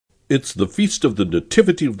It's the Feast of the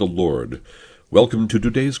Nativity of the Lord. Welcome to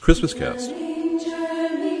today's Christmas cast.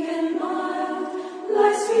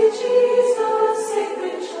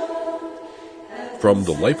 From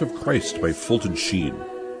The Life of Christ by Fulton Sheen.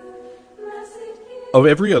 Of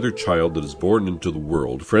every other child that is born into the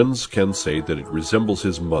world, friends can say that it resembles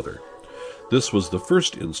his mother. This was the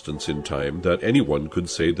first instance in time that anyone could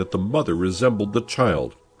say that the mother resembled the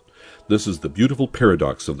child. This is the beautiful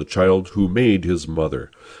paradox of the child who made his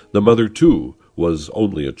mother. The mother, too, was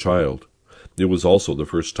only a child. It was also the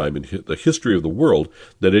first time in the history of the world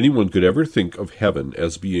that anyone could ever think of heaven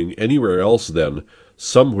as being anywhere else than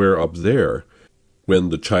somewhere up there. When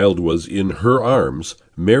the child was in her arms,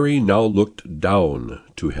 Mary now looked down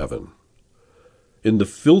to heaven. In the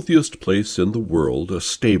filthiest place in the world, a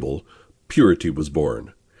stable, Purity was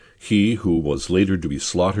born. He who was later to be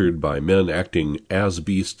slaughtered by men acting as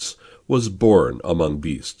beasts was born among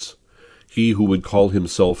beasts. He who would call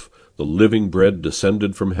himself the living bread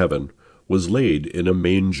descended from heaven was laid in a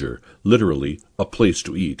manger, literally a place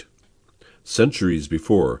to eat. Centuries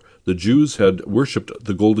before, the Jews had worshipped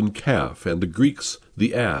the golden calf and the Greeks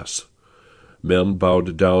the ass. Men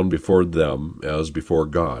bowed down before them as before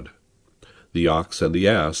God. The ox and the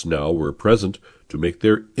ass now were present to make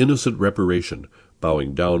their innocent reparation,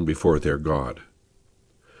 bowing down before their God.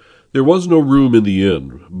 There was no room in the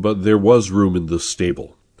inn, but there was room in the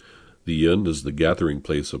stable. The inn is the gathering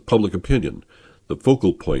place of public opinion, the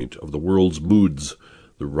focal point of the world's moods,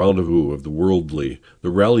 the rendezvous of the worldly, the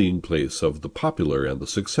rallying place of the popular and the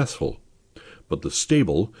successful. But the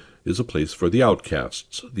stable is a place for the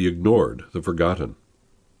outcasts, the ignored, the forgotten.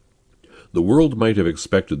 The world might have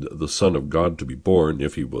expected the Son of God to be born,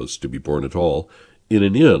 if he was to be born at all, in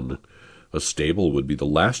an inn. A stable would be the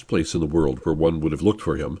last place in the world where one would have looked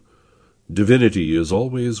for him. Divinity is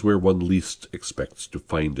always where one least expects to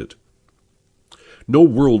find it. No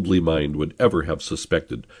worldly mind would ever have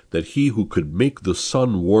suspected that he who could make the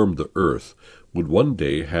sun warm the earth would one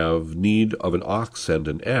day have need of an ox and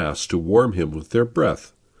an ass to warm him with their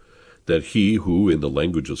breath, that he who, in the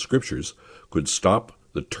language of Scriptures, could stop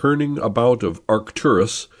the turning about of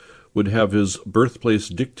Arcturus would have his birthplace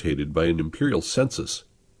dictated by an imperial census,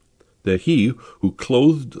 that he who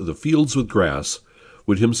clothed the fields with grass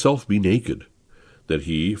would himself be naked, that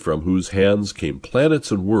he from whose hands came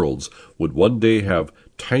planets and worlds would one day have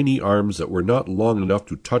tiny arms that were not long enough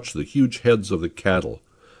to touch the huge heads of the cattle,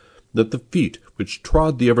 that the feet which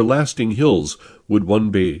trod the everlasting hills would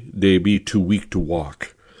one day be too weak to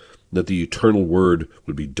walk, that the eternal Word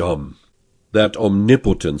would be dumb, that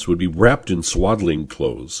omnipotence would be wrapped in swaddling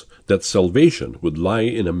clothes, that salvation would lie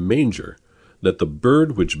in a manger, that the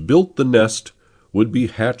bird which built the nest would be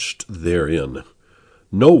hatched therein.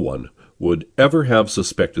 No one would ever have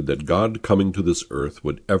suspected that God coming to this earth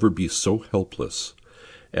would ever be so helpless,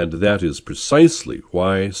 and that is precisely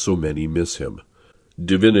why so many miss him.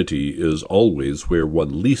 Divinity is always where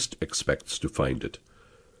one least expects to find it.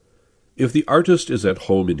 If the artist is at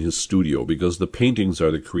home in his studio because the paintings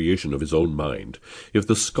are the creation of his own mind, if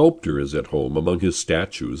the sculptor is at home among his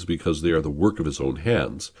statues because they are the work of his own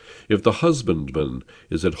hands, if the husbandman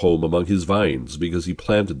is at home among his vines because he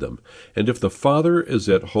planted them, and if the father is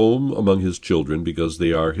at home among his children because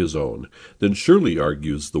they are his own, then surely,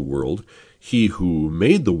 argues the world, he who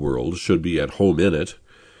made the world should be at home in it.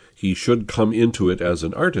 He should come into it as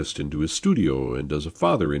an artist into his studio, and as a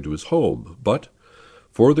father into his home. But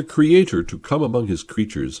for the Creator to come among his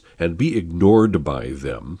creatures and be ignored by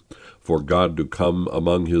them, for God to come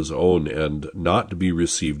among his own and not be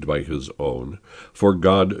received by his own, for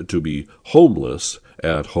God to be homeless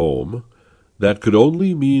at home, that could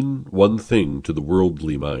only mean one thing to the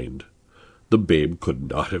worldly mind. The babe could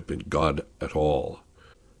not have been God at all.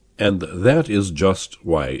 And that is just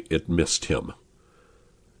why it missed him.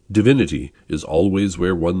 Divinity is always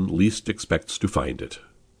where one least expects to find it.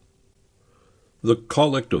 The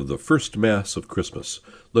collect of the first Mass of Christmas.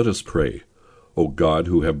 Let us pray. O God,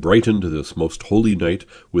 who have brightened this most holy night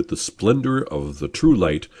with the splendor of the true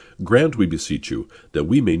light, grant, we beseech you, that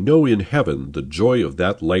we may know in heaven the joy of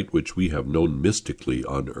that light which we have known mystically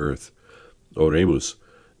on earth. Oremus,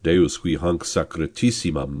 Deus qui hanc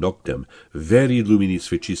sacratissimam noctem veri luminis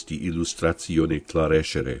fecisti illustratione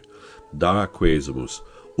clarescere, da quesumus,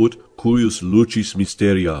 ut cuius lucis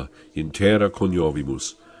mysteria in terra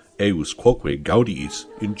coniovimus, eius quoque gaudiis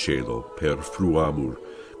in cielo per fruamur,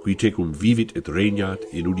 qui tecum vivit et regnat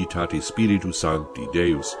in unitate Spiritus Sancti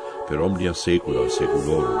Deus per omnia saecula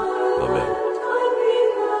saeculorum. Amen.